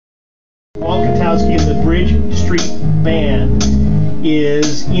Gutowski and the Bridge Street Band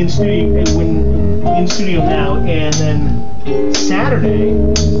is in studio now, and then Saturday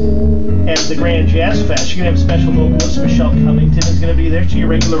at the Grand Jazz Fest, you're going to have a special vocalist. Michelle Covington is going to be there. She's your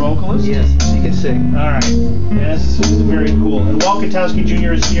regular vocalist? Yes, she can sing. All right. This is very cool. And Walt Gutowski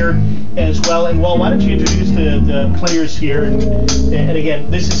Jr. is here as well. And Walt, why don't you introduce the players here? And again,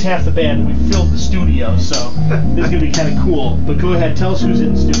 this is half the band. We filled the studio, so this is going to be kind of cool. But go ahead, tell us who's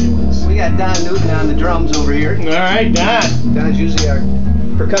in the studio with us. We got Don Newton on the drums over here. All right, Don. Don's usually our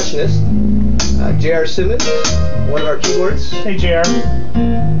percussionist. J.R. Simmons, one of our keyboardists. Hey, J.R.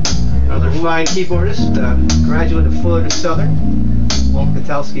 Another fine keyboardist, graduate of Fullerton Southern, Walt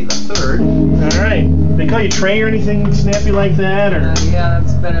Gutowski III. All right. They call you Trey or anything snappy like that? Or? Yeah,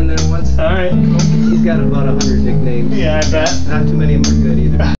 that's been in there once. All right. He's got about 100 nicknames. Yeah, I bet. Not too many of them are good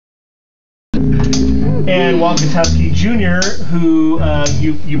either. And Walt Gutowski Jr., who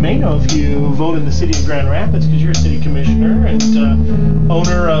you may know if you vote in the city of Grand Rapids, because you're a city commissioner and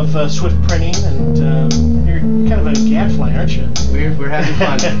owner of Swift Printing, and you're kind of a gadfly, aren't you? We're having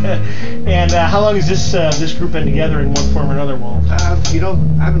fun. And how long has this group been together in one form or another, Walt?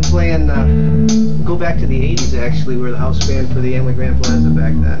 I've been playing, go back to the 80s actually. We were the house band for the Amway Grand Plaza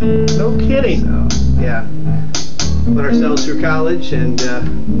back then. No kidding. So, yeah. Put ourselves through college, and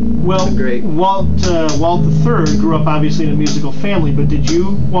well, it's great. Walt III grew up obviously in a musical family, but did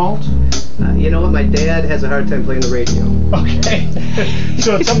you, Walt? You know what? My dad has a hard time playing the radio. Okay.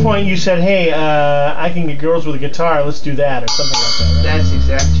 So at some point you said, hey, I can get girls with a guitar, let's do that, or something like that, right? That's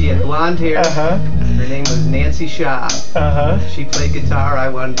exact. She had blonde hair. Uh-huh. Her name was Nancy Shaw. Uh-huh. She played guitar. I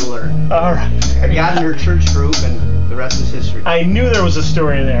wanted to learn. All right. I got in her church group, and the rest is history. I knew there was a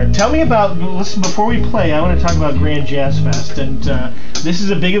story there. Tell me about, listen, before we play, I want to talk about Grand Jazz Fest. And this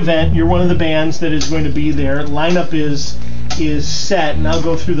is a big event. You're one of the bands that is going to be there. Lineup is set, and I'll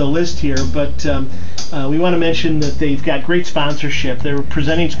go through the list here, but we want to mention that they've got great sponsorship. Their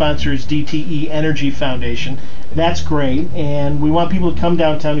presenting sponsor is DTE Energy Foundation. That's great, and we want people to come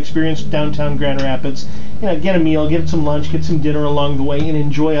downtown, experience downtown Grand Rapids, get a meal, get some lunch, get some dinner along the way, and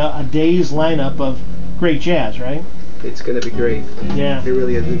enjoy a day's lineup of great jazz, right? It's going to be great. Yeah. It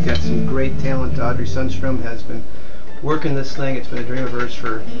really is. We've got some great talent. Audrey Sundstrom has been working this thing. It's been a dream of hers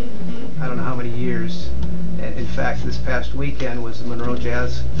for I don't know how many years. And in fact, this past weekend was the Monroe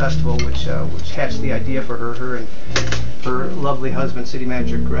Jazz Festival, which hatched the idea for her. Her and her lovely husband, city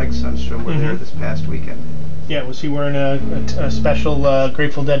manager Greg Sundstrom, were there this past weekend. Yeah, was he wearing a special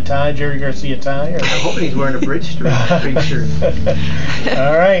Grateful Dead tie, Jerry Garcia tie? Or? I'm hoping he's wearing a Bridge Street shirt.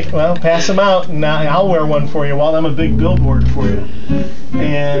 All right, well, pass them out, and I'll wear one for you, Walt. I'm a big billboard for you.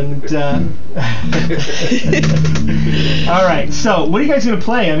 And all right, so what are you guys going to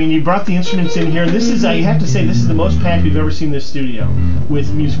play? I mean, you brought the instruments in here. This is, I have to say, this is the most packed we've ever seen this studio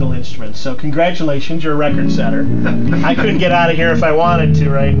with musical instruments. So congratulations, you're a record setter. I couldn't get out of here if I wanted to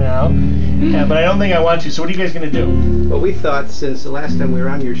right now, but I don't think I want to. So what are you guys going to do? Well, we thought since the last time we were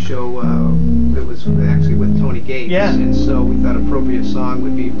on your show, it was actually with Tony Gates, yeah. And so we thought an appropriate song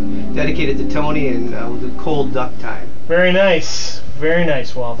would be dedicated to Tony, and we'll do Cold Duck Time. Very nice. Very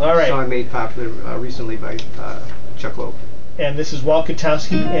nice, Walt. All right. A song made popular recently by Chuck Loeb. And this is Walt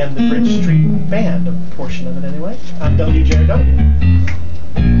Gutowski and the Bridge Street Band, a portion of it anyway, on WJRW.